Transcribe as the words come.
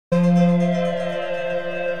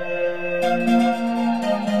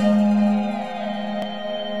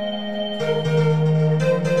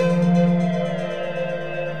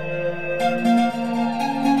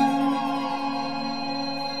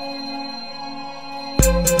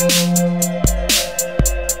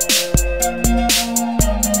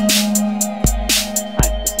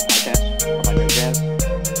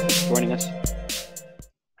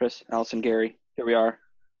Allison, Gary, here we are.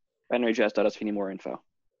 backronyms.us if you need more info.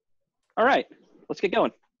 All right, let's get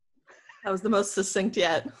going. That was the most succinct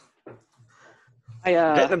yet.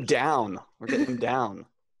 We're getting them down. We're getting them down.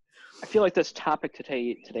 I feel like this topic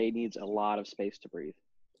today needs a lot of space to breathe.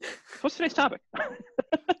 What's today's topic?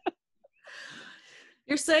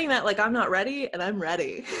 You're saying that like I'm not ready, and I'm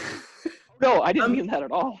ready. No, I didn't mean that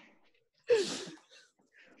at all.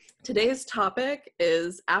 Today's topic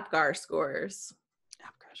is Apgar scores.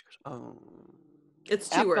 Apgar scores. Oh. It's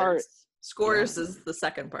two words. Scores is the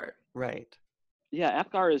second part. Right. Yeah,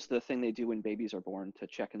 Apgar is the thing they do when babies are born to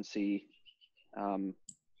check and see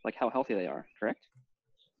like how healthy they are, correct?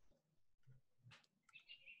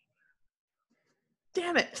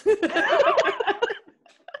 Damn it.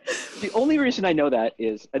 The only reason I know that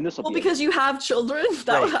is, and this will be because you have children.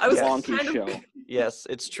 Right. I was wonky kind show. of... Yes,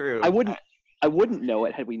 it's true. I wouldn't know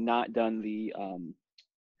it had we not done the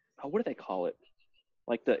what do they call it?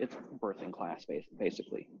 Like it's birthing class,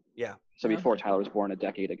 basically. Yeah. So before Tyler was born a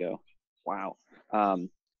decade ago. Wow.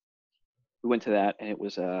 We went to that, and it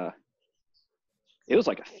was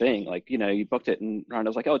like a thing. Like, you know, you booked it, and Rhonda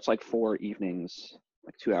was like, "Oh, it's like 4 evenings,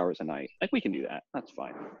 like 2 hours a night. Like, we can do that. That's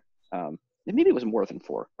fine." And maybe it was more than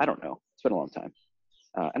 4. I don't know. It's been a long time.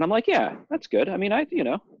 And I'm like, "Yeah, that's good. I mean, I'm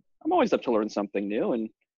always up to learn something new, and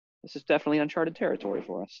this is definitely uncharted territory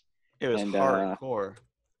for us." It was hardcore.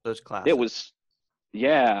 Those classes. It was.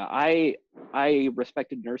 Yeah, I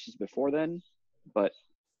respected nurses before then, but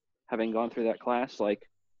having gone through that class, like,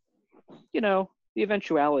 you know, the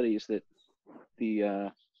eventualities that the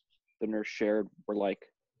nurse shared were like,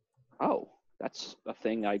 oh, that's a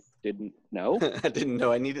thing I didn't know. I didn't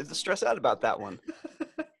know I needed to stress out about that one.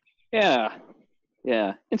 Yeah.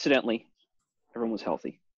 Incidentally, everyone was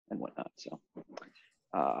healthy and whatnot, so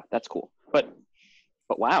that's cool. But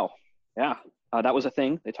wow, yeah. That was a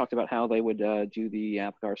thing. They talked about how they would do the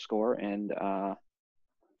Apgar score, and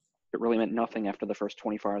it really meant nothing after the first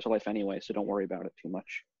 24 hours of life anyway, so don't worry about it too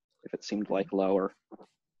much if it seemed like low or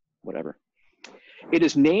whatever. It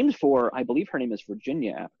is named for, I believe her name is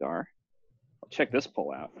Virginia Apgar. I'll check this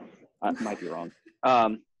poll out. I might be wrong.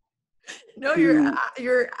 No,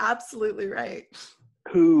 you're absolutely right.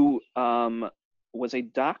 Who was a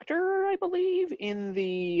doctor, I believe, in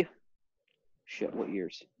the... Shit, what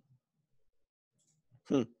years?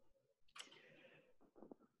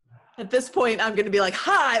 At this point, I'm going to be like,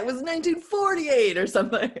 "Hi, it was 1948 or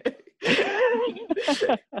something."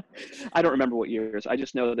 I don't remember what years. I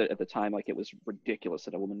just know that at the time, like, it was ridiculous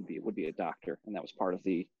that a woman would be a doctor, and that was part of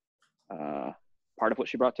the part of what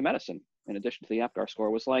she brought to medicine. In addition to the Apgar score,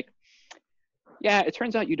 was like, yeah, it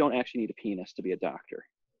turns out you don't actually need a penis to be a doctor.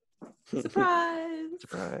 Surprise!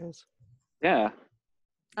 Surprise! Yeah.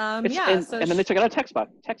 And then they took it out of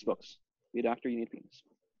textbooks. Be a doctor, you need a penis.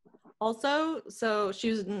 Also, so she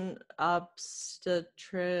was an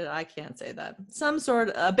obstetric, I can't say that. Some sort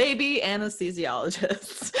of a baby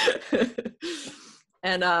anesthesiologist.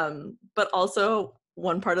 And but also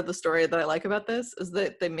one part of the story that I like about this is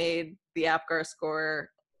that they made the Apgar score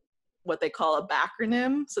what they call a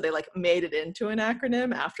backronym. So they like made it into an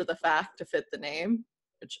acronym after the fact to fit the name,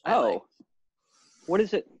 which I like. What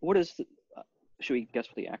is it? Should we guess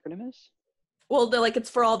what the acronym is? Well, they're like, it's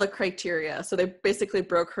for all the criteria. So they basically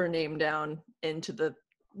broke her name down into the,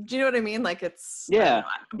 do you know what I mean? Like it's, yeah.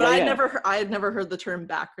 But I had never heard the term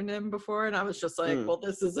backronym before. And I was just like, well,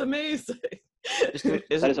 this is amazing.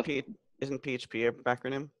 Isn't PHP a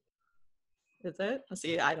backronym? Is it?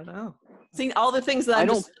 See, I don't know. See, all the things that I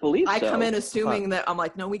come in assuming that I'm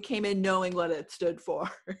like, no, we came in knowing what it stood for.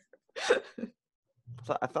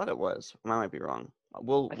 I thought it was. I might be wrong. I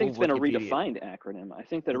think it's been a redefined acronym. I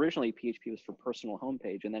think that originally PHP was for personal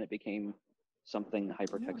homepage, and then it became something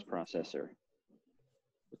hypertext processor.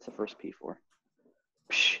 What's the first P for?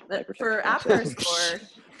 For Apgar score.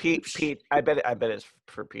 I bet it's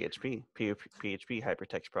for PHP. PHP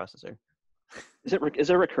hypertext processor. Is it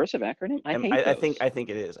a recursive acronym? I think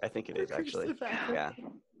it is. I think it is actually. Yeah.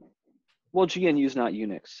 Well, GNU is not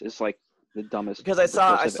Unix. It's like the dumbest because I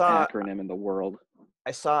saw acronym in the world. I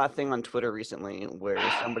saw a thing on Twitter recently where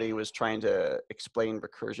somebody was trying to explain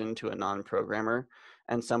recursion to a non-programmer,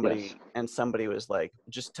 and somebody was like,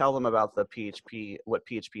 "Just tell them about the PHP, what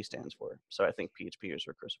PHP stands for." So I think PHP is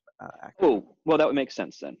recursive acronym. Oh, well, that would make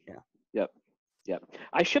sense then. Yeah. Yep. Yeah,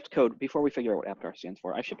 I shipped code before we figure out what Apgar stands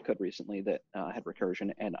for. I shipped code recently that had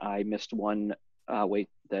recursion, and I missed one way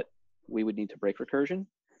that we would need to break recursion,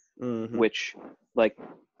 Mm-hmm. which, like,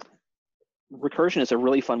 recursion is a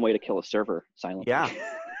really fun way to kill a server silently. Yeah.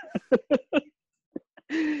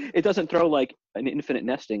 It doesn't throw like an infinite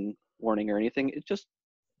nesting warning or anything. It just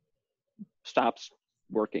stops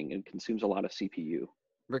working and consumes a lot of CPU.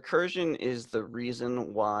 Recursion is the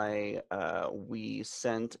reason why we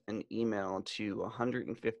sent an email to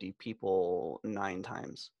 150 people 9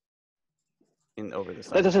 times over the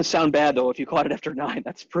summer. That doesn't sound bad though. If you caught it after 9,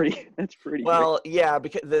 that's pretty. Well, yeah,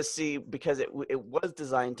 because it was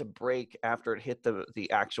designed to break after it hit the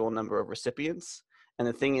actual number of recipients, and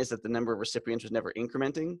the thing is that the number of recipients was never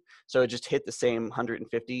incrementing, so it just hit the same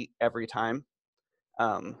 150 every time.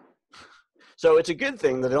 So it's a good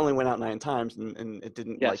thing that it only went out 9 times, and it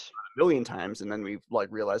didn't like a million times, and then we like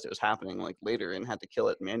realized it was happening like later and had to kill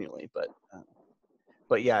it manually.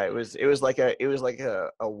 But yeah, it was like a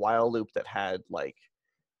while loop that had like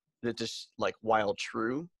that just like while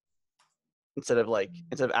true instead of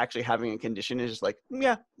actually having a condition. Is just like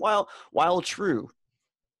while true.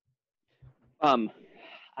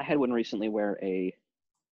 I had one recently where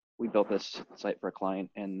we built this site for a client,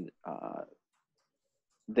 and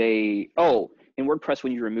in WordPress,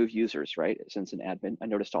 when you remove users, right, since an admin, I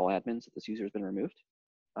noticed all admins that this user has been removed.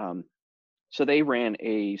 So they ran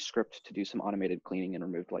a script to do some automated cleaning and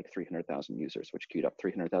removed like 300,000 users, which queued up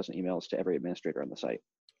 300,000 emails to every administrator on the site,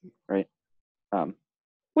 right?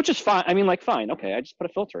 Which is fine. I mean, like, fine, okay, I just put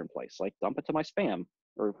a filter in place, like dump it to my spam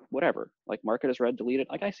or whatever, like mark it as read, delete it.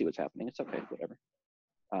 Like, I see what's happening. It's okay, whatever.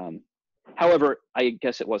 However, I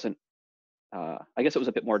guess it wasn't, I guess it was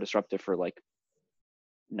a bit more disruptive for like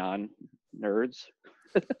non-nerds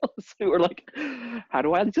who were like, how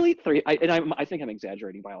do I delete 3? I think I'm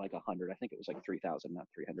exaggerating by like 100. I think it was like 3,000, not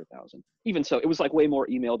 300,000. Even so, it was like way more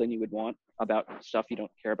email than you would want about stuff you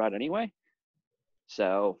don't care about anyway.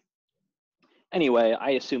 So anyway,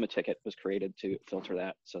 I assume a ticket was created to filter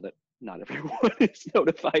that so that not everyone is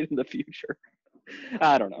notified in the future.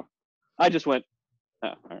 I don't know. I just went,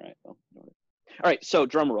 oh, all right. Well, all right. So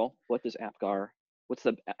drum roll. What's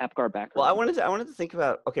the Apgar background? Well, I wanted to think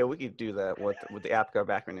about. Okay, we could do that. What the Apgar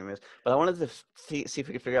backronym is, but I wanted to see if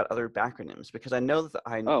we could figure out other backronyms because I know that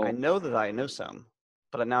I know some,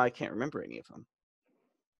 but now I can't remember any of them.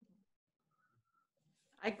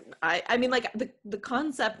 I mean, like the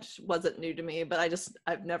concept wasn't new to me, but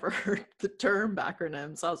I've never heard the term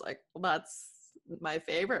backronym, so I was like, well, that's my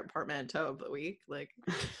favorite portmanteau of the week. Like,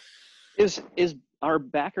 are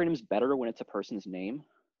backronyms better when it's a person's name?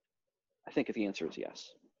 I think the answer is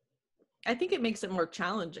yes. I think it makes it more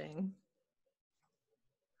challenging,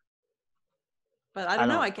 but I don't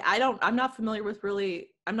know. I'm not familiar with really.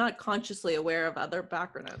 I'm not consciously aware of other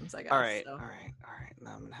backronyms, I guess. All right. So. All right.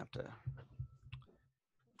 Now I'm gonna have to.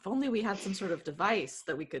 If only we had some sort of device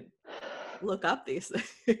that we could look up these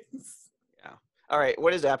things. Yeah. All right.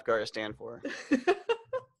 What does Apgar stand for?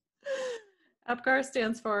 Apgar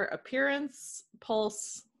stands for appearance,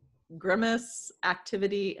 pulse, grimace,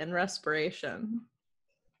 activity, and respiration.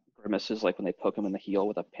 Grimace is like when they poke them in the heel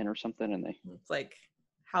with a pin or something, and it's like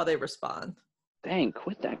how they respond. Dang,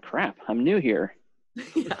 quit that crap. I'm new here.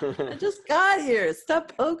 Yeah, I just got here.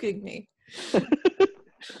 Stop poking me.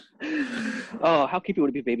 Oh, how creepy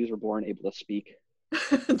would it be if babies were born able to speak?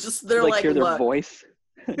 Just they're like hear their look. voice.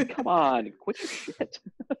 Come on, quit your shit.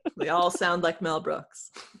 They all sound like Mel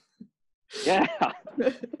Brooks. Yeah.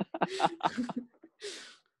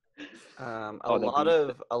 A lot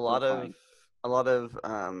of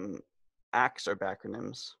acts are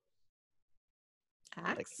backronyms.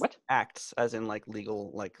 Acts? Like, what? Acts, as in like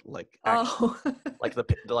legal, like acts. Oh. like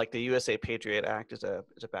the USA Patriot Act is a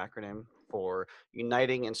backronym for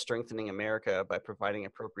uniting and strengthening America by providing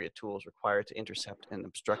appropriate tools required to intercept and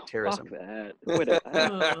obstruct terrorism. Fuck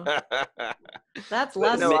that. That's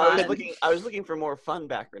less no, fun. I was looking for more fun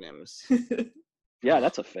backronyms. Yeah,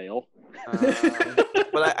 that's a fail.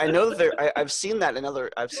 But I know that I've seen that in other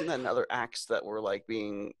acts that were like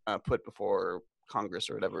being put before Congress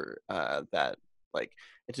or whatever. That like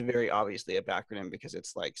it's very obviously a backronym because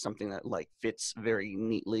it's like something that like fits very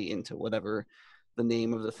neatly into whatever the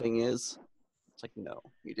name of the thing is. It's like, no,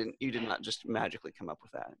 you did not just magically come up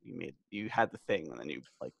with that. You had the thing and then you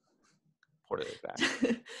like ported it back.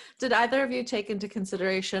 Did either of you take into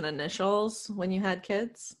consideration initials when you had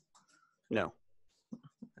kids? No.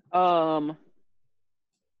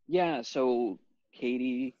 Yeah, so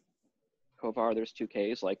Katie Kovar, there's 2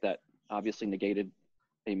 Ks, like that obviously negated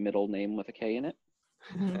a middle name with a K in it.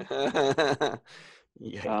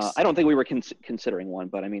 Yikes. I don't think we were considering one,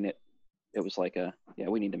 but I mean, it was like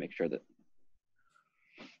we need to make sure that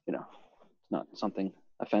you know, it's not something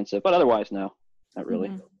offensive, but otherwise, no, not really.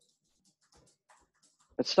 Mhm.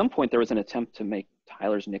 At some point, there was an attempt to make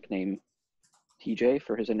Tyler's nickname TJ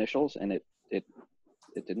for his initials, and it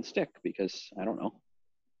didn't stick because I don't know.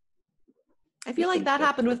 I feel like Didn't that stick.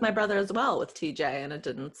 happened with my brother as well with TJ, and it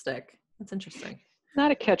didn't stick. That's interesting.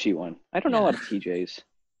 Not a catchy one. I don't know a Yeah. lot of TJs,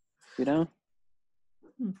 you know?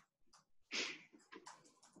 Hmm.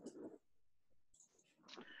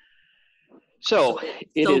 So it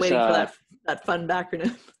Still is, waiting for that fun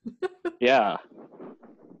backronym. yeah.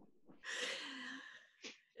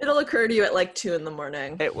 It'll occur to you at like 2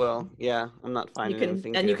 a.m. It will. Yeah, I'm not You finding can,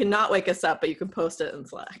 anything. and here. you cannot wake us up, but you can post it in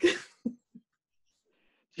Slack.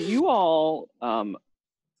 Do you all,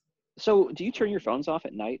 so do you turn your phones off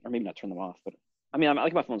at night? Or maybe not turn them off, but I mean, I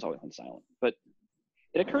like my phone's always on silent, but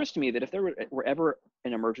it occurs to me that if there were ever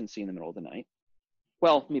an emergency in the middle of the night,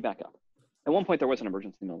 well, let me back up. At one point, there was an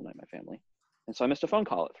emergency in the middle of the night in my family. And so I missed a phone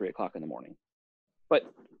call at 3:00 in the morning. But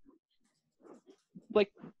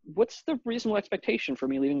like, what's the reasonable expectation for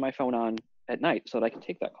me leaving my phone on at night so that I can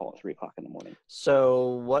take that call at 3:00 in the morning?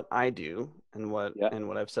 So what I do and what Yeah.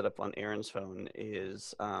 I've set up on Aaron's phone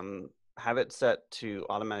is have it set to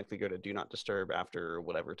automatically go to do not disturb after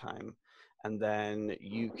whatever time. And then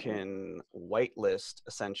you can whitelist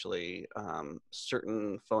essentially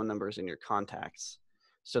certain phone numbers in your contacts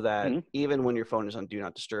so that Mhm. even when your phone is on do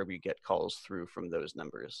not disturb, you get calls through from those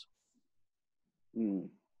numbers. Mm.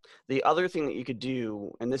 The other thing that you could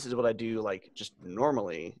do, and this is what I do like just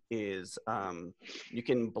normally, is you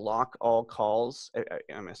can block all calls.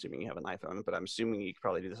 I'm assuming you have an iPhone, but I'm assuming you could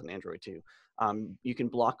probably do this on Android too. You can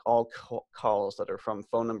block all calls that are from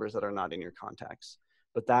phone numbers that are not in your contacts.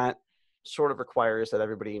 But that sort of requires that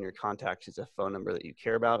everybody in your contacts is a phone number that you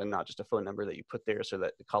care about and not just a phone number that you put there so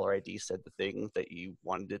that the caller ID said the thing that you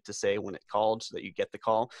wanted it to say when it called so that you get the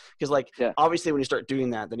call. Because like, Yeah. obviously when you start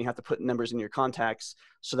doing that, then you have to put numbers in your contacts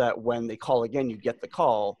so that when they call again, you get the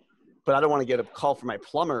call. But I don't want to get a call from my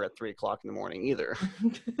plumber at 3:00 in the morning either.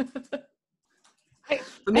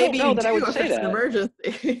 But maybe I don't know you that do I would if say it's an that.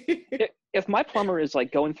 emergency. If my plumber is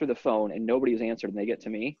like going through the phone and nobody's answered and they get to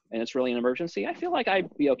me and it's really an emergency, I feel like I'd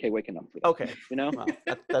be okay waking up for that. Okay. You know? Well,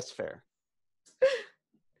 that's fair.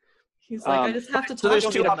 He's like, I just have to So talk there's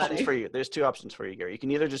to two options somebody. for you. There's two options for you, Gary. You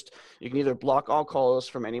can either block all calls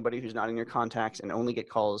from anybody who's not in your contacts and only get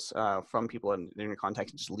calls from people in your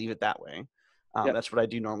contacts and just leave it that way. Yep. That's what I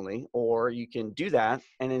do normally. Or you can do that,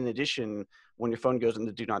 and in addition, when your phone goes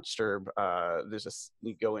into do not disturb,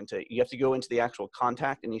 you have to go into the actual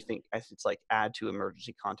contact, and you think it's like add to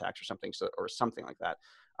emergency contacts or something, or something like that,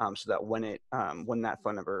 so that when that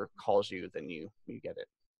phone number calls you, then you get it.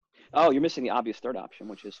 Oh, you're missing the obvious third option,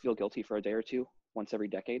 which is feel guilty for a day or two once every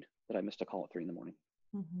decade that I missed a call at 3 a.m.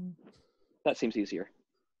 Mhm. That seems easier.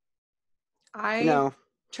 I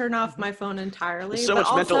turn off my phone entirely. There's so but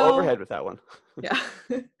much mental also, overhead with that one. Yeah.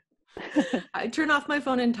 I turn off my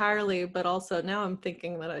phone entirely, but also now I'm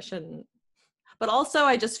thinking that I shouldn't. But also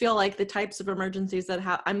I just feel like the types of emergencies that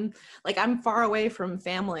I'm far away from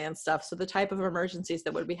family and stuff. So the type of emergencies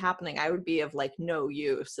that would be happening, I would be of like no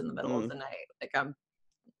use in the middle of the night. Like I'm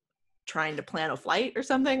trying to plan a flight or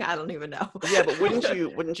something. I don't even know. Yeah, but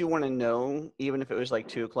wouldn't you want to know, even if it was like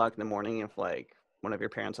 2:00 in the morning, if like one of your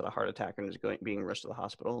parents had a heart attack and was being rushed to the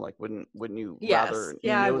hospital? Like, wouldn't you rather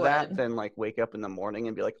know that than like wake up in the morning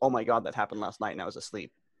and be like, oh my God, that happened last night and I was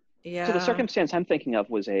asleep? Yeah. So the circumstance I'm thinking of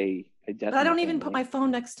was a death. But I don't even put my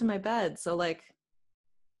phone next to my bed. So like,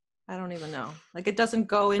 I don't even know. Like it doesn't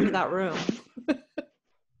go into that room.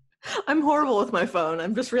 I'm horrible with my phone.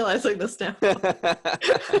 I'm just realizing this now.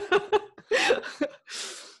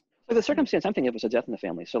 So the circumstance I'm thinking of was a death in the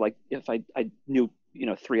family. So like if I knew,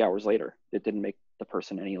 3 hours later, it didn't make the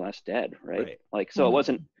person any less dead, right? Like, so it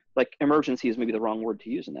wasn't like emergency is maybe the wrong word to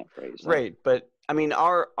use in that phrase. Right. But I mean,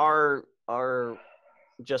 our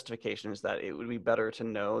justification is that it would be better to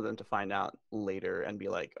know than to find out later and be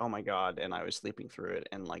like, oh my God, and I was sleeping through it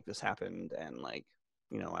and like this happened and like,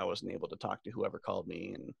 I wasn't able to talk to whoever called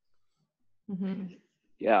me and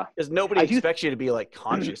yeah, because nobody expects you to be like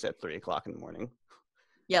conscious at 3:00 in the morning.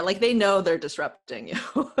 Yeah, like they know they're disrupting you.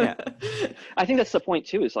 Yeah, I think that's the point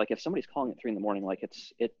too. Is like if somebody's calling at 3 a.m, like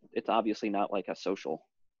it's obviously not like a social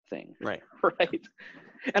thing, right? Right.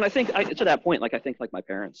 And I think to that point, like I think like my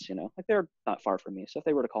parents, like they're not far from me. So if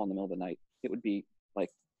they were to call in the middle of the night, it would be like,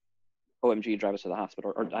 OMG, drive us to the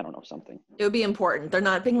hospital, or I don't know, something. It would be important. They're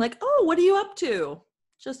not being like, oh, what are you up to?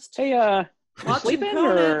 Just hey, watching sleeping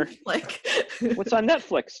Conan, or like what's on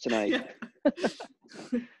Netflix tonight?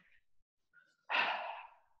 Yeah.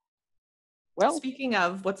 Well, Speaking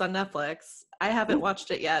of what's on Netflix, I haven't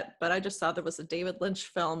watched it yet, but I just saw there was a David Lynch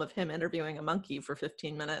film of him interviewing a monkey for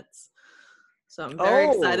 15 minutes. So I'm very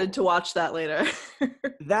excited to watch that later.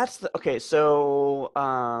 That's okay. So,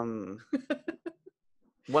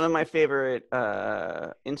 one of my favorite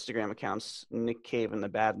Instagram accounts, Nick Cave and the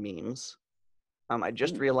Bad Memes. I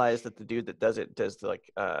just realized that the dude that does it does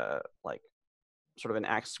like sort of an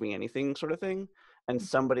axe swing anything sort of thing, and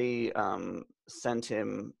somebody sent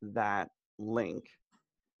him that link,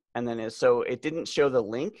 and then so it didn't show the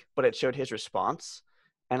link, but it showed his response.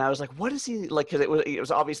 And I was like, what is he like? Because it was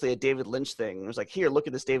obviously a David Lynch thing. It was like, here, look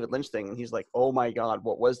at this David Lynch thing. And he's like, oh my God,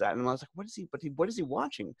 what was that? And I was like, what is he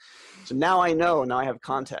watching? So now I know, now I have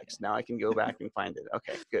context. Now I can go back and find it.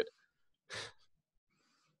 Okay, good.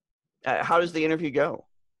 How does the interview go?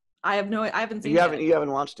 I haven't seen You it.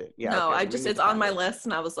 haven't watched it. Yeah. No, okay, it's on my list,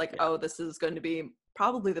 and I was like, oh, this is going to be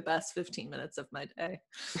probably the best 15 minutes of my day.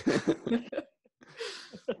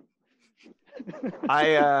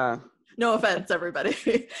 No offense,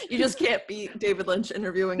 everybody. You just can't beat David Lynch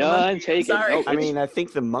interviewing a monkey. Sorry. No, I mean, I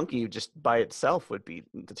think the monkey just by itself would beat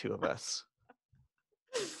the two of us.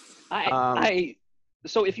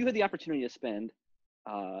 So if you had the opportunity to spend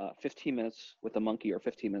 15 minutes with the monkey or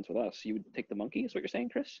 15 minutes with us, you would take the monkey, is what you're saying,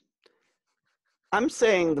 Chris? I'm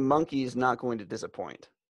saying the monkey is not going to disappoint.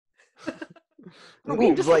 Are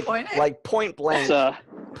we disappointed? Like point blank,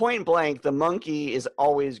 the monkey is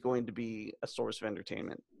always going to be a source of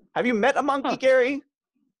entertainment. Have you met a monkey, Gary?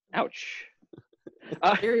 Ouch.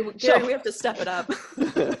 Gary, we have to step it up.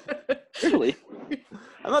 Really?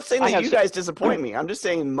 I'm not saying that you guys disappoint me. I'm just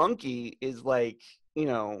saying monkey is like,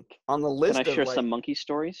 on the list. Can I share some monkey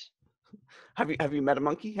stories? Have you met a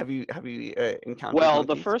monkey? Have you encountered? Well,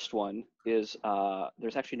 monkeys? The first one is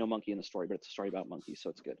there's actually no monkey in the story, but it's a story about monkeys, so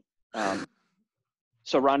it's good.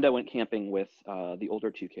 So Rhonda went camping with the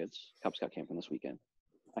older two kids, Cub Scout camping this weekend.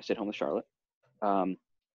 I stayed home with Charlotte,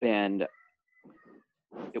 and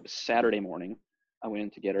it was Saturday morning. I went in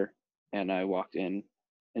to get her, and I walked in,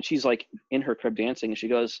 and she's like in her crib dancing, and she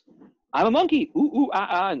goes, "I'm a monkey, ooh ooh ah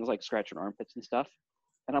ah," and was like scratching her armpits and stuff.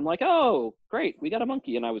 And I'm like, "Oh, great, we got a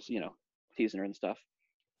monkey," and I was teasing her and stuff.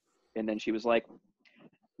 And then she was like,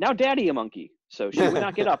 "Now daddy a monkey." So she would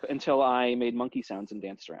not get up until I made monkey sounds and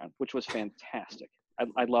danced around, which was fantastic.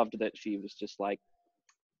 I loved that she was just like,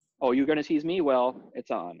 "Oh, you're going to tease me? Well, it's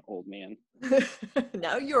on, old man."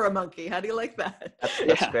 Now you're a monkey. How do you like that?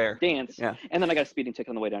 That's fair. Dance. Yeah. And then I got a speeding ticket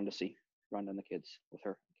on the way down to see Rhonda and the kids with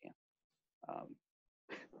her camp.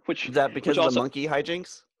 Is that because of the monkey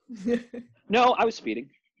hijinks? No, I was speeding.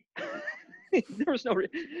 There was no.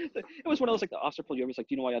 It was one of those, like, the officer pulled you over. He's like,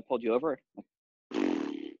 "Do you know why I pulled you over?" Like,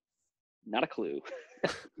 not a clue.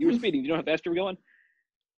 You were speeding. Do you know how fast you were going?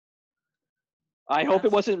 I hope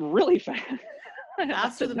it wasn't really fast.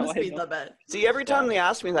 Faster than the speed limit. See, every time they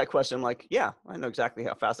ask me that question, I'm like, yeah, I know exactly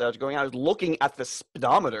how fast I was going. I was looking at the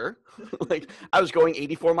speedometer. Like, I was going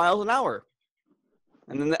 84 miles an hour.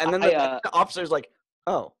 And then the officer's like,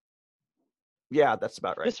 "Oh, yeah, that's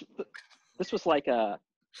about right." This was like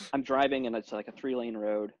I'm driving, and it's like a 3-lane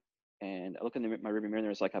road, and I look in my rearview mirror, and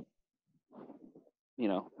there's like a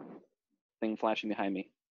thing flashing behind me.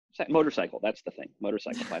 Motorcycle, that's the thing.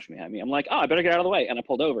 Motorcycle flashing behind me. I'm like, "Oh, I better get out of the way." And I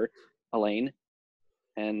pulled over a lane,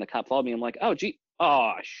 and the cop followed me. I'm like, "Oh, gee,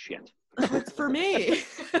 oh, shit." It's for me.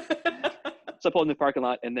 So I pulled in the parking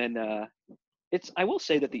lot, and then I will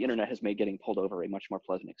say that the internet has made getting pulled over a much more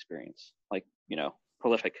pleasant experience. Like,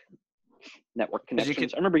 prolific network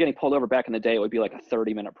connections. I remember getting pulled over back in the day. It would be like a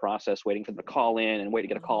 30-minute process waiting for them to call in and wait to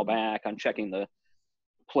get a call back on checking the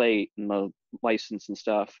plate and the license and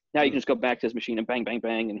stuff. Now you can just go back to his machine and bang, bang,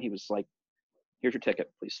 bang. And he was like, "Here's your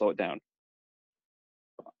ticket. Please slow it down."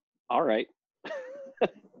 All right.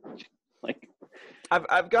 Like,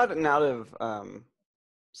 I've gotten out of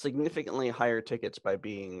significantly higher tickets by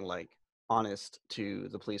being like honest to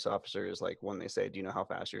the police officers, like when they say, "Do you know how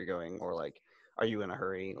fast you're going?" or like, "Are you in a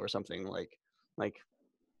hurry?" or something like,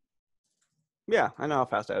 "Yeah, I know how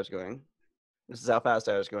fast I was going. This is how fast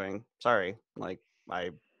I was going. Sorry." Like,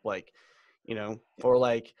 or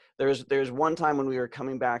like there's one time when we were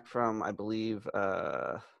coming back from, I believe,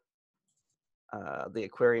 the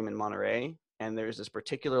aquarium in Monterey, and there's this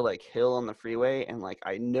particular like hill on the freeway, and like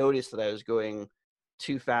I noticed that I was going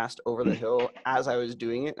too fast over the hill as I was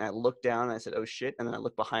doing it, and I looked down and I said, "Oh shit," and then I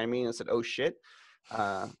looked behind me and I said, "Oh shit,"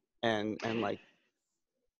 and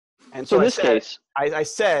so in this case, I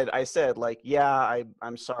said like, "Yeah,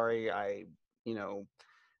 I'm sorry, I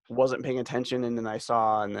wasn't paying attention, and then I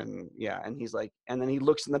saw," and then and he's like, and then he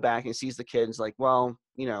looks in the back and sees the kid, and he's like, "Well,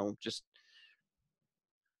 just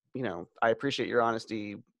I appreciate your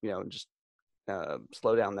honesty, just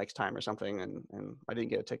slow down next time or something, and I didn't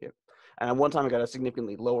get a ticket. And one time I got a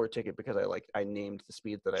significantly lower ticket because I named the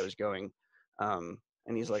speed that I was going.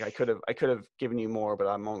 And he's like, I could have given you more, but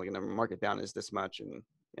I'm only going to mark it down as this much. And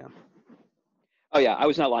yeah. Oh yeah, I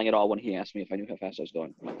was not lying at all when he asked me if I knew how fast I was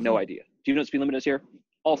going. No idea. Do you know what speed limit is here?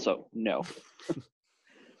 Also, no.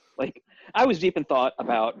 Like, I was deep in thought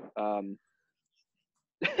about. I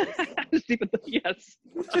was deep in yes.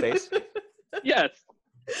 Space. Yes.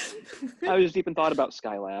 I was deep in thought about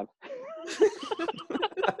Skylab.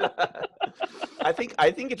 I think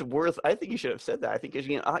it's worth. I think you should have said that. I think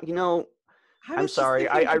I'm sorry.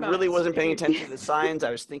 I really wasn't paying attention to the signs.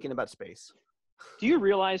 I was thinking about space. Do you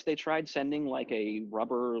realize they tried sending like a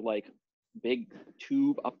rubber big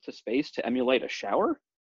tube up to space to emulate a shower?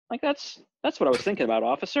 Like that's what I was thinking about,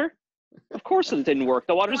 officer. Of course it didn't work.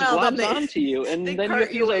 The water just globs onto you, and then you have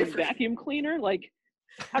to use a vacuum cleaner. Like,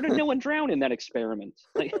 how did no one drown in that experiment?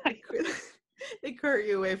 Like, they cart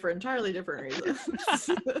you away for entirely different reasons.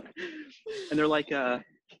 And they're like,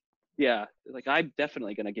 yeah, like, I'm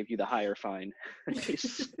definitely going to give you the higher fine.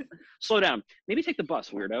 Slow down. Maybe take the bus,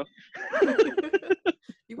 weirdo.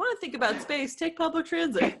 You want to think about space, take public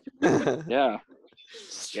transit. Yeah.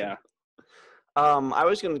 Yeah. I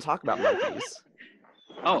was going to talk about monkeys.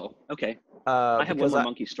 Oh, okay. I have one more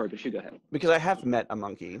monkey story, but you go ahead. Because I have met a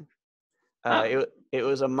monkey. It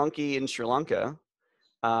was a monkey in Sri Lanka.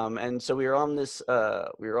 And so we were on this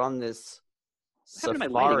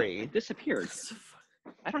safari. It disappeared.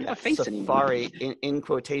 I don't have a face anymore. Safari in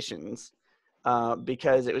quotations,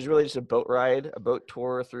 because it was really just a boat ride, a boat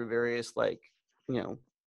tour through various little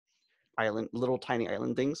tiny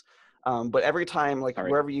island things. But every time,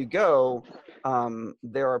 wherever you go,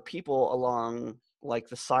 there are people along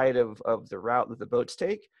the side of the route that the boats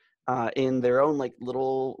take, in their own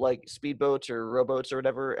little speedboats or rowboats or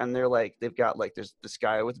whatever, and they've got there's this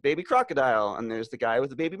guy with a baby crocodile, and there's the guy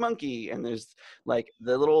with the baby monkey, and there's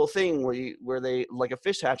the little thing where they a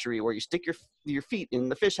fish hatchery where you stick your feet in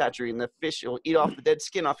the fish hatchery, and the fish will eat off the dead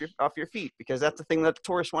skin off your feet, because that's the thing that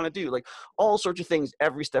tourists want to do. All sorts of things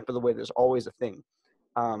every step of the way. There's always a thing.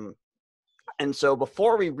 And so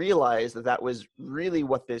before we realized that was really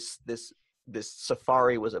what this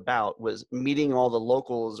safari was about, was meeting all the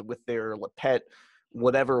locals with their pet,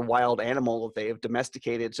 whatever wild animal that they have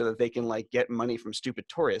domesticated so that they can get money from stupid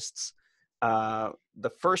tourists. The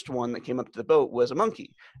first one that came up to the boat was a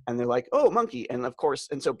monkey, and they're like, oh, monkey. And of course,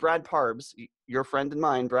 and so Brad Parbs, your friend and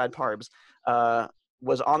mine, Brad Parbs,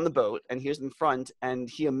 was on the boat, and he was in front, and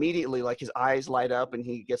he immediately his eyes light up, and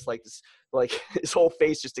he gets this his whole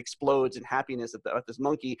face just explodes in happiness at this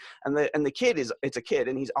monkey, and the kid it's a kid,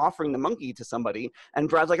 and he's offering the monkey to somebody, and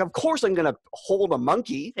Brad's like, of course I'm gonna hold a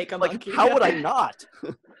monkey. Take a monkey. How would I not?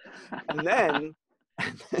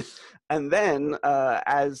 and then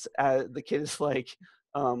as the kid is like,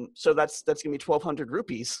 so that's gonna be 1,200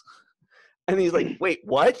 rupees, and he's like, wait,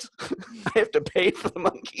 what? I have to pay for the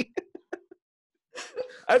monkey?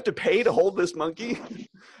 I have to pay to hold this monkey?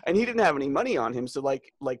 And he didn't have any money on him, so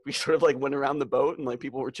we sort of went around the boat, and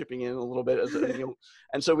people were chipping in a little bit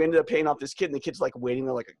and so we ended up paying off this kid, and the kid's waiting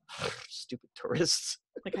there stupid tourists.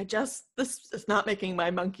 This is not making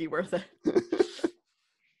my monkey worth it.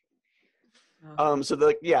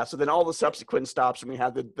 So then all the subsequent stops, and we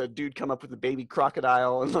had the dude come up with the baby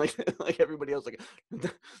crocodile, and everybody else,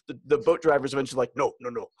 the boat drivers eventually no,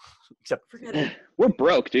 except forget it. We're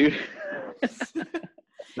broke, dude.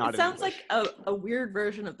 It sounds like a weird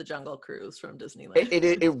version of the Jungle Cruise from Disneyland.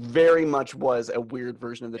 It very much was a weird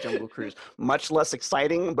version of the Jungle Cruise. Much less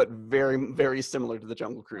exciting, but very, very similar to the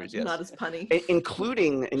Jungle Cruise. Yes, not as punny.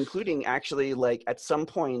 Including actually at some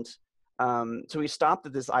point. So we stopped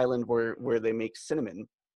at this island where they make cinnamon,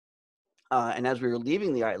 and as we were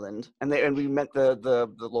leaving the island, and we met the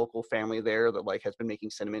local family there that has been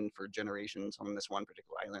making cinnamon for generations on this one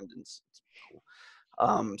particular island, and it's cool.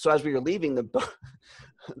 So as we were leaving,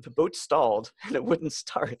 the boat stalled and it wouldn't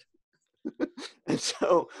start, and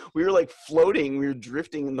so we were floating, we were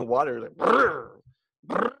drifting in the water, brr,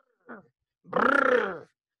 brr, brr,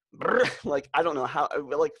 brr, I don't know how,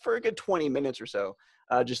 for a good 20 minutes or so.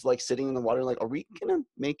 Just sitting in the water, are we gonna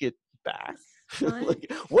make it back?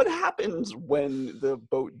 What happens when the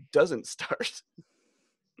boat doesn't start?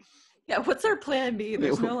 Yeah, what's our plan B?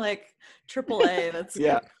 There's no AAA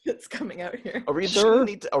that's coming out here. Are we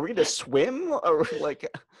to swim, or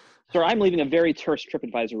Sir, I'm leaving a very terse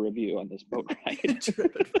TripAdvisor review on this boat ride.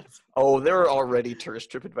 Oh, there are already terse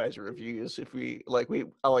TripAdvisor reviews. If we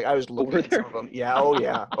I was looking at some of them. Yeah. Oh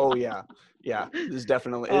yeah. Yeah. This is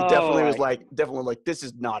definitely. It definitely was this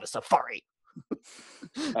is not a safari.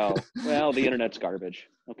 Oh well, the internet's garbage.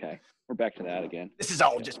 Okay, we're back to that again. This is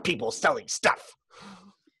all just people selling stuff.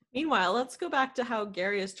 Meanwhile, let's go back to how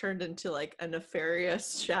Gary has turned into like a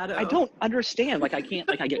nefarious shadow. I don't understand. Like I can't.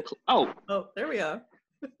 Like I get. Oh, there we are.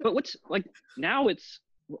 but what's like now? It's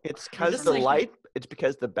because just the like- light. It's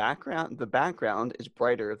because the background is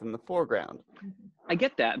brighter than the foreground. I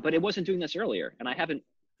get that, but it wasn't doing this earlier, and I haven't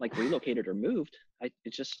like relocated or moved.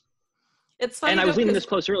 It's funny. And I was though, leaving 'cause this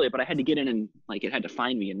close earlier, but I had to get in and like it had to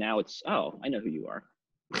find me, and now it's I know who you are.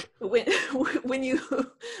 when you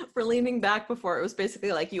were leaning back before, it was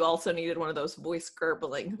basically like you also needed one of those voice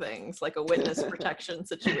gurgling things, like a witness protection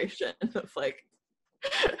situation of like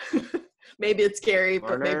maybe it's Gary,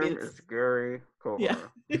 but maybe it's Gary. yeah.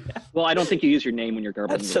 Well, I don't think you use your name when you're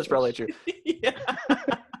garbling. That's probably true. Yeah.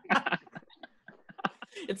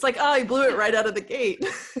 It's like, he blew it right out of the gate.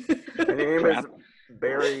 My name Crap. is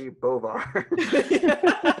Barry Bovar.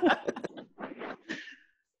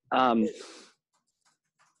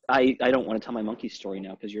 I don't want to tell my monkey story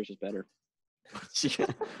now because yours is better.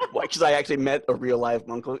 Why? Because I actually met a real live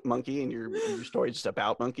monkey, and your story is just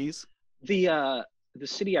about monkeys. The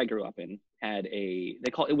city I grew up in had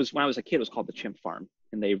it was when I was a kid, it was called the Chimp Farm,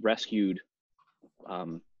 and they rescued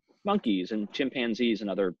monkeys and chimpanzees and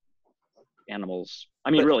other animals. I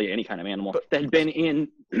mean, really any kind of animal that had been in.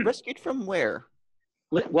 Rescued from where?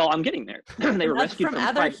 Well, I'm getting there. They were rescued from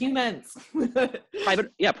other humans.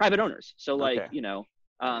 private owners. So like,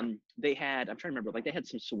 Okay. they had, I'm trying to remember, like they had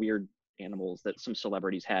some weird animals that some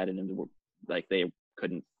celebrities had, and then like they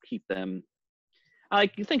couldn't keep them.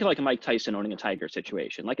 Like you think of like a Mike Tyson owning a tiger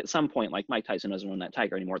situation. Like at some point, like Mike Tyson doesn't own that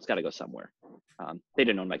tiger anymore. It's got to go somewhere. They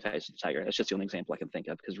didn't own Mike Tyson's tiger. That's just the only example I can think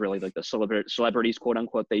of, because really like the celebrities, quote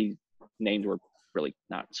unquote, they named were really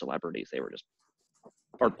not celebrities. They were just,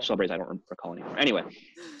 or celebrities I don't recall anymore. Anyway,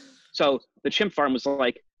 so the Chimp Farm was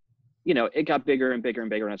like, it got bigger and bigger and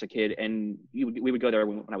bigger when I was a kid, and we would go there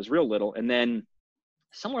when I was real little, and then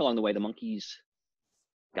somewhere along the way, the monkeys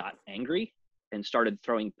got angry and started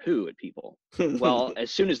throwing poo at people. Well, as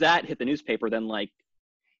soon as that hit the newspaper, then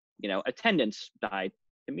attendance died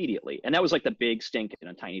immediately. And that was like the big stink in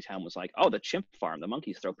a tiny town, was like, oh, the Chimp Farm, the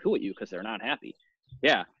monkeys throw poo at you because they're not happy.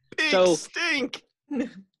 Yeah. Big stink.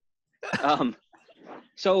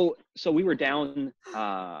 So we were down there,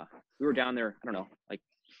 I don't know, like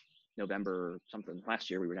November or something last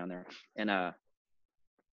year. We were down there, and I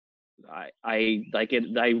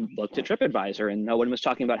looked at TripAdvisor, and no one was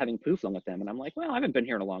talking about having poo flung at them, and I'm like, well, I haven't been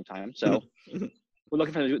here in a long time, so we're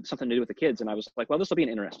looking for something to do with the kids, and I was like, well, this will be an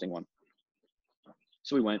interesting one.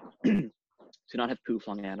 So we went to not have poo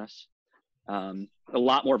flung at us. A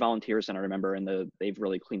lot more volunteers than I remember, and they've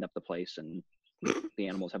really cleaned up the place, and the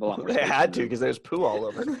animals have a lot more. They had to, because there's poo all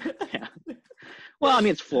over. Yeah. Well, I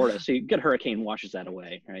mean, it's Florida, so you get a hurricane, washes that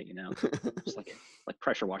away, right? It's like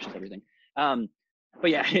pressure washes everything. But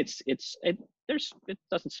yeah, it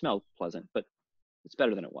doesn't smell pleasant, but it's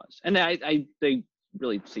better than it was. And they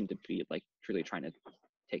really seem to be like truly trying to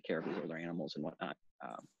take care of these older animals and whatnot.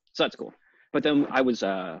 So that's cool. But then we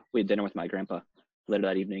had dinner with my grandpa later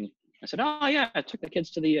that evening. I said, oh yeah, I took the kids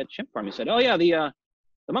to the chimp farm. He said, oh yeah,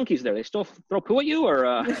 the monkeys there, they still throw poo at you,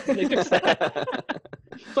 or they fixed that?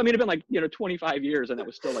 So I mean, it'd been like 25 years, and that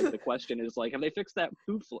was still like the question is like, have they fixed that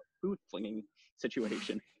poo flinging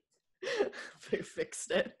situation? They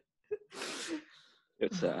fixed it.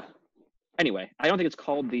 It's anyway, I don't think it's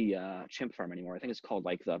called the Chimp Farm anymore. I think it's called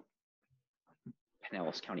like the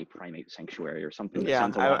Pinellas County Primate Sanctuary or something. Yeah,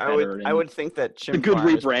 that sounds a lot I would think that the Chimp good Farm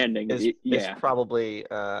rebranding is probably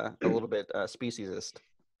a little bit speciesist.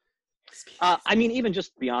 I mean, even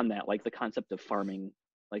just beyond that, like the concept of farming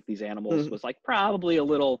like these animals was like probably a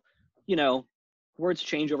little, words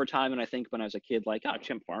change over time. And I think when I was a kid, like,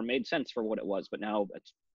 Chimp Farm made sense for what it was, but now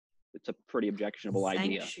it's a pretty objectionable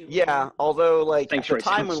idea. Yeah, although like at the Sanctuary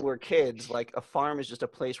time sounds- when we're kids, like a farm is just a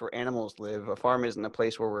place where animals live. A farm isn't a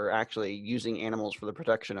place where we're actually using animals for the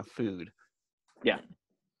production of food. Yeah,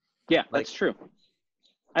 that's true.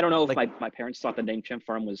 I don't know if my parents thought the name Chimp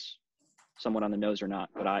Farm was somewhat on the nose or not,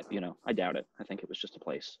 but I doubt it. I think it was just a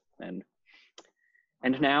place. And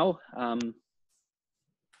now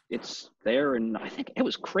it's there, and I think it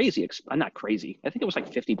was crazy. Not crazy. I think it was like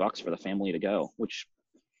 $50 for the family to go, which,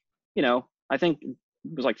 I think it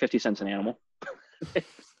was like 50 cents an animal.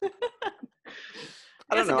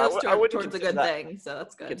 I don't know. I wouldn't towards a consider good that, thing, so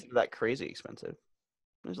that's good. consider that crazy expensive.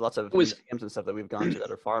 There's lots of museums and stuff that we've gone to that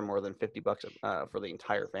are far more than $50 for the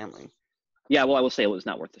entire family. Yeah, well, I will say it was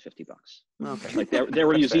not worth the $50. Okay. Like there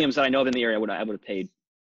were museums that I know of in the area I would have paid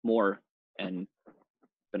more and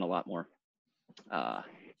been a lot more.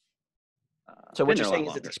 So what been you're there a lot saying is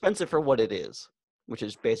it's longer. expensive for what it is. which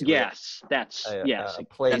is basically Yes, that's yes. a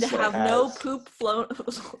place And to that have no has- poop flung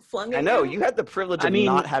at I know you? you had the privilege of I mean-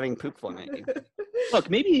 not having poop flung at you. Look,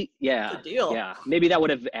 maybe It's a deal. yeah, maybe that would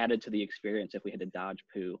have added to the experience if we had to dodge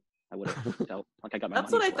poo. I would have felt like I got my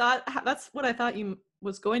That's what I money's worth. thought. That's what I thought you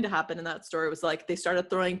was going to happen in that story. It was like they started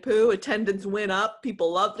throwing poo, attendance went up,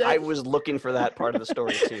 people loved it. I was looking for that part of the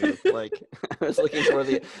story too. Like I was looking for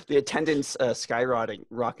the attendance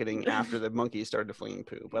skyrocketing after the monkeys started flinging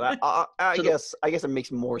poo. But I So guess it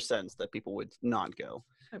makes more sense that people would not go.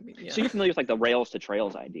 I mean, yeah. So you're familiar with like the rails to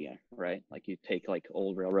trails idea, right? Like you take like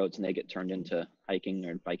old railroads and they get turned into hiking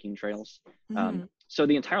or biking trails. Mhm. So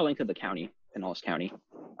the entire length of the county, Pinellas County,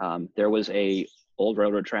 there was a old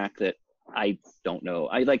railroad track that I don't know.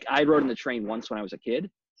 I rode in the train once when I was a kid,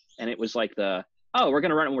 and it was like we're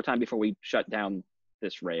gonna run it one more time before we shut down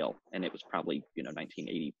this rail, and it was probably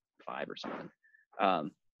 1985 or something,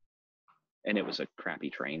 and it was a crappy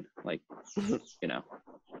train, like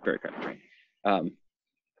very crappy train.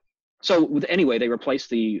 Anyway, they replaced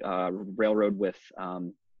the railroad with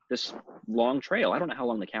this long trail. I don't know how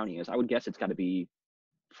long the county is. I would guess it's got to be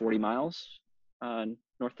 40 miles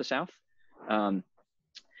north to south.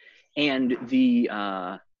 And the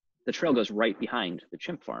trail goes right behind the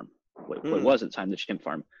chimp farm, what was at the time the chimp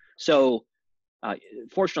farm. So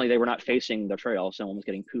fortunately, they were not facing the trail. Someone was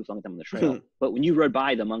getting poo flung at them on the trail. But when you rode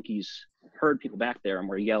by, the monkeys heard people back there and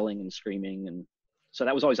were yelling and screaming. And so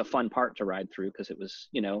that was always a fun part to ride through because it was,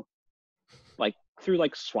 like through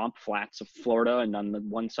like swamp flats of Florida. And on the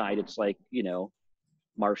one side, it's like,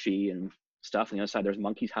 marshy and stuff. On the other side, there's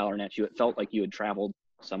monkeys hollering at you. It felt like you had traveled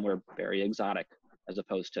somewhere very exotic as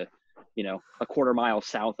opposed to, a quarter mile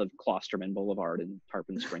south of Klosterman Boulevard in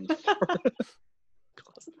Tarpon Springs.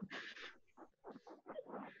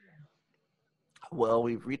 Well,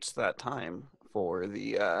 we've reached that time for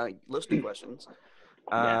the listener questions.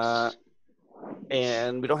 Yes.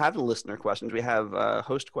 And we don't have the listener questions. We have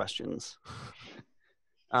host questions.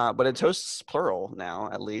 But it's hosts plural now,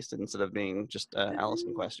 at least, instead of being just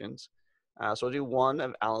Allison questions. So we'll do one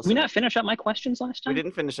of Allison. Did we not finish up my questions last time? We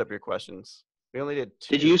didn't finish up your questions. We only did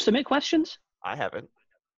 2. Did you submit questions? I haven't.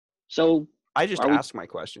 So I just asked my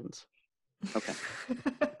questions. Okay.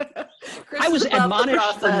 Chris I was is above the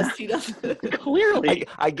admonished for process. He doesn't. Clearly.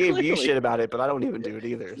 I gave you Clearly. shit about it, but I don't even do it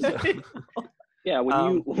either. So. Yeah,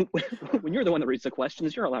 when you're the one that reads the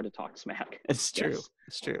questions, you're allowed to talk smack. It's true. Yes.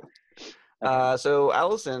 It's true. Okay. So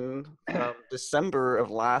Allison, December of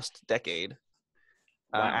last decade,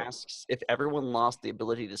 Wow. asks, if everyone lost the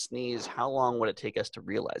ability to sneeze, how long would it take us to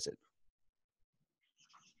realize it?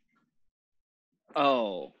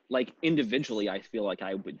 Oh, like individually, I feel like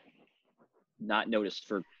I would not notice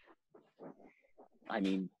for,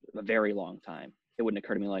 a very long time. It wouldn't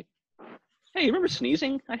occur to me like, hey, you remember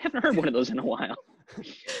sneezing? I haven't heard one of those in a while.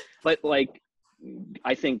 But like,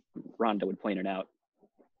 I think Rhonda would point it out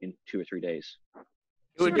in 2 or 3 days.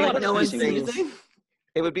 It would be Like one no of one's those things. sneezing.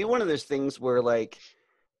 It would be one of those things where like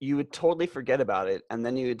you would totally forget about it, and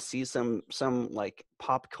then you would see some like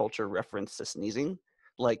pop culture reference to sneezing.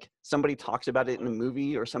 Like somebody talks about it in a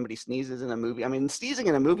movie, or somebody sneezes in a movie. I mean, sneezing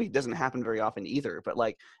in a movie doesn't happen very often either, but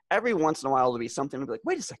like every once in a while there'll be something to be like,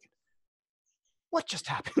 wait a second, what just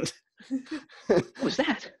happened? What was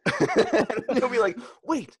that? And you'll be like,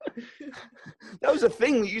 wait, that was a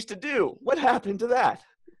thing we used to do. What happened to that?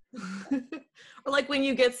 Or like when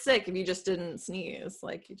you get sick, if you just didn't sneeze,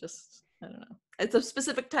 like you just, I don't know. It's a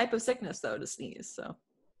specific type of sickness though to sneeze. So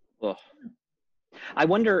Ugh. I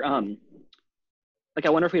wonder, I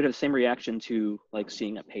wonder if we'd have the same reaction to like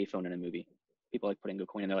seeing a payphone in a movie. People like putting a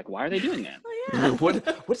coin in there, like, why are they doing that? oh, yeah.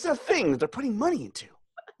 What's that thing that they're putting money into?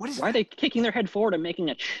 What is Why are they kicking their head forward and making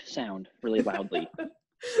a sound really loudly?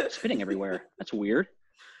 Spitting everywhere. That's weird.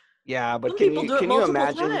 Yeah, but Some can people you do it can you multiple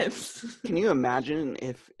imagine? times. Can you imagine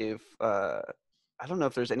if I don't know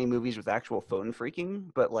if there's any movies with actual phone freaking,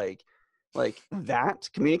 but like that,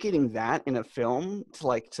 communicating that in a film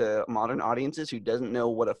to modern audiences who doesn't know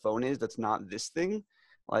what a phone is, that's not this thing.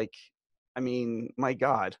 Like, I mean, my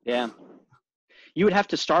God. Yeah. You would have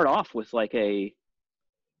to start off with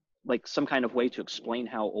some kind of way to explain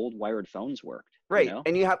how old wired phones worked. Right. You know?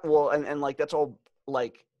 And you have, and like that's all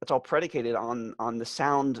predicated on the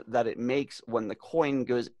sound that it makes when the coin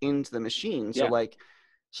goes into the machine. So Yeah.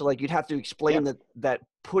 so you'd have to explain that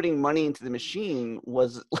putting money into the machine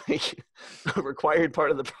was like a required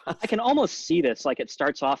part of the process. I can almost see this. Like it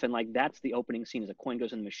starts off and like that's the opening scene as a coin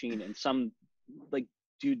goes in the machine and some like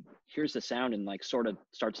dude hears the sound and like sort of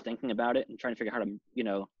starts thinking about it and trying to figure out how to,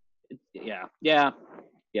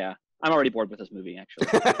 yeah. I'm already bored with this movie, actually.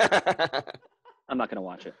 I'm not going to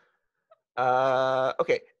watch it.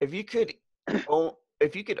 Okay. If you could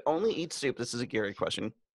if you could only eat soup, this is a Gary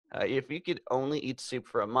question. If you could only eat soup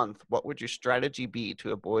for a month, what would your strategy be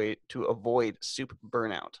to avoid soup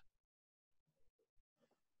burnout?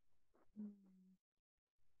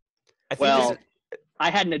 I think Well, I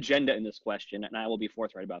had an agenda in this question, and I will be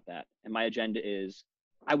forthright about that. And my agenda is,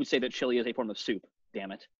 I would say that chili is a form of soup.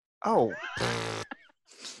 Damn it. Oh.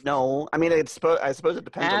 No, I mean, I suppose it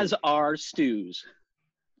depends. As are stews.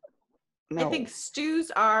 No. I think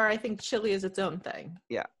stews are. I think chili is its own thing.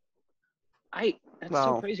 Yeah. That's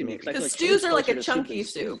so crazy to me. Because stews are like a chunky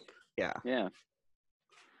soup. Yeah. Yeah.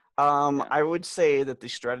 I would say that the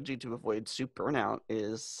strategy to avoid soup burnout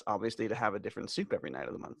is obviously to have a different soup every night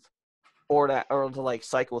of the month, or to like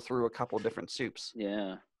cycle through a couple different soups.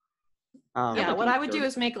 Yeah. What I would do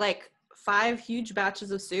is make like 5 huge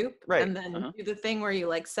batches of soup, right, and then do the thing where you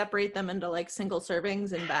like separate them into like single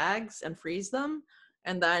servings in bags and freeze them,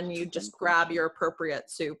 and then you just grab your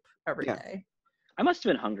appropriate soup every day. I must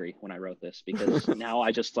have been hungry when I wrote this, because now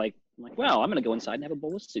I just I'm like, wow, I'm gonna go inside and have a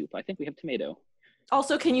bowl of soup. I think we have tomato.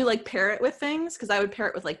 Also, can you like pair it with things? Because I would pair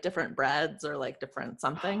it with like different breads or like different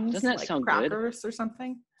somethings. Doesn't that like sound crackers good? Or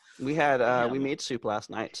something? We had we made soup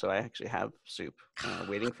last night, so I actually have soup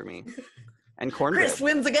waiting for me, and cornbread. Chris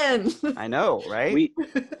wins again. I know, right?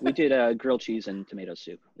 We did grilled cheese and tomato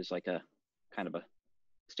soup. It's like a kind of a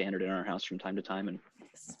standard in our house from time to time, and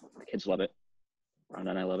the kids love it. Rhonda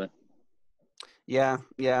and I love it. Yeah.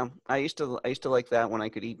 I used to like that when I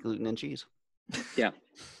could eat gluten and cheese. Yeah.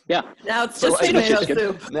 Now it's just tomato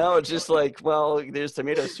soup. No, it's just like, well, there's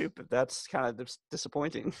tomato soup, but that's kind of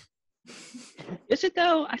disappointing. Is it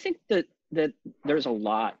though? I think that there's a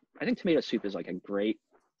lot. I think tomato soup is like a great.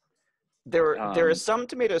 There are some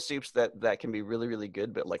tomato soups that can be really, really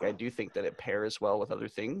good, but like I do think that it pairs well with other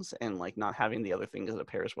things, and like not having the other things that it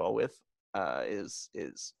pairs well with is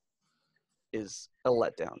a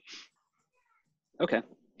letdown. Okay.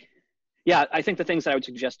 Yeah, I think the things that I would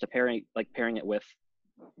suggest to pairing it with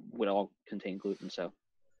would all contain gluten. So.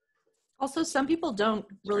 Also, some people don't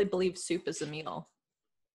really believe soup is a meal.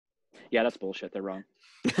 Yeah, that's bullshit. They're wrong.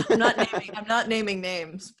 I'm not naming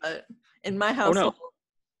names, but in my household,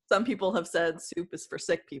 some people have said soup is for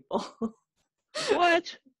sick people.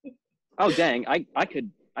 What? Oh dang! I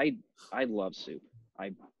love soup.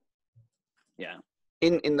 Yeah.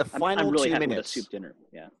 In the final I'm really 2 happy minutes, with a soup dinner.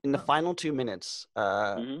 Yeah. In the final 2 minutes,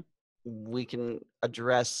 we can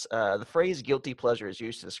address the phrase "guilty pleasure" is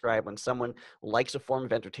used to describe when someone likes a form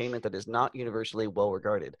of entertainment that is not universally well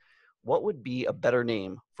regarded. What would be a better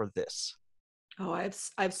name for this? Oh, I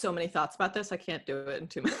have so many thoughts about this. I can't do it in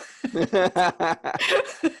 2 minutes.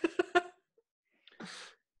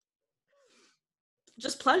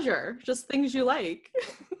 Just pleasure, just things you like.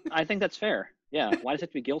 I think that's fair. Yeah. Why does it have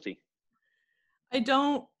to be guilty? I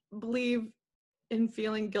don't believe in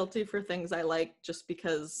feeling guilty for things I like just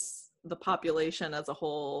because the population as a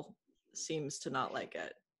whole seems to not like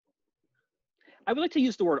it. I would like to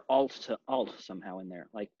use the word alt somehow in there,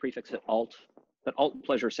 like prefix it alt. But alt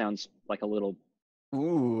pleasure sounds like a little.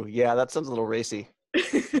 Ooh, yeah, that sounds a little racy.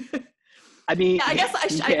 I mean, yeah, I guess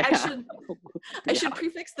I should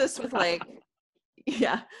prefix this with like,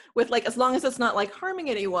 as long as it's not like harming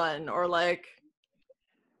anyone or like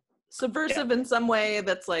subversive in some way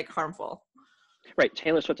that's like harmful. Right,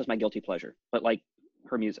 Taylor Swift is my guilty pleasure, but like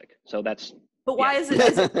her music, so that's. But why is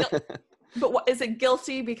it? But what is it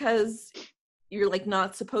guilty because you're like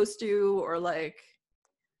not supposed to, or like?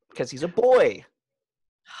 Because he's a boy.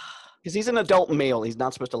 Because he's an adult male, he's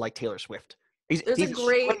not supposed to like Taylor Swift. He's a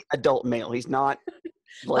great adult male. He's not.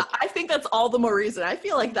 Like, I think that's all the more reason. I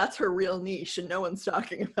feel like that's her real niche, and no one's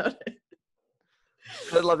talking about it.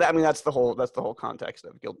 I love that. I mean, that's the whole context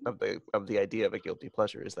of the idea of a guilty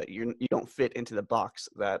pleasure is that you don't fit into the box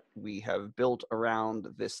that we have built around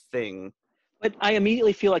this thing. But I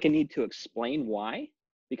immediately feel like I need to explain why,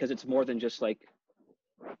 because it's more than just like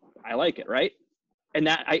I like it, right? And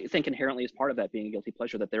that I think inherently is part of that being a guilty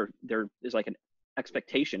pleasure, that there is like an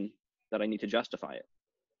expectation that I need to justify it,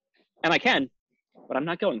 and I can, but I'm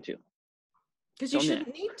not going to. Because you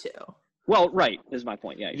shouldn't need to. Well, right, is my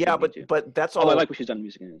point. Yeah, but that's all. I like what she's done in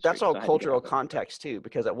music industry. That's all cultural context too,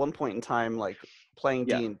 because at one point in time, like playing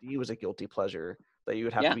D&D was a guilty pleasure that you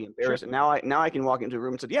would have to be embarrassed. Sure. And now I can walk into a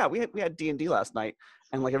room and say, yeah, we had D&D last night,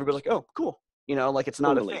 and like everybody's like, oh, cool, like it's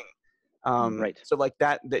not a thing. Right. So like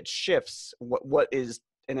that shifts what is,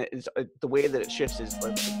 and it is the way that it shifts is.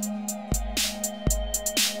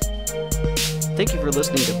 Thank you for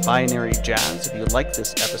listening to Binary Jazz. If you like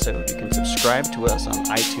this episode, you can subscribe to us on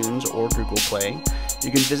iTunes or Google Play. You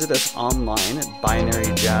can visit us online at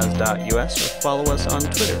binaryjazz.us or follow us on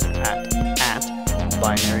Twitter at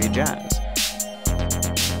binaryjazz.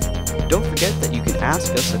 don't forget that you can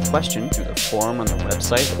ask us a question through the forum on the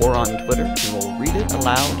website or on Twitter, and we'll read it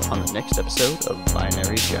aloud on the next episode of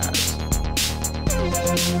Binary Jazz.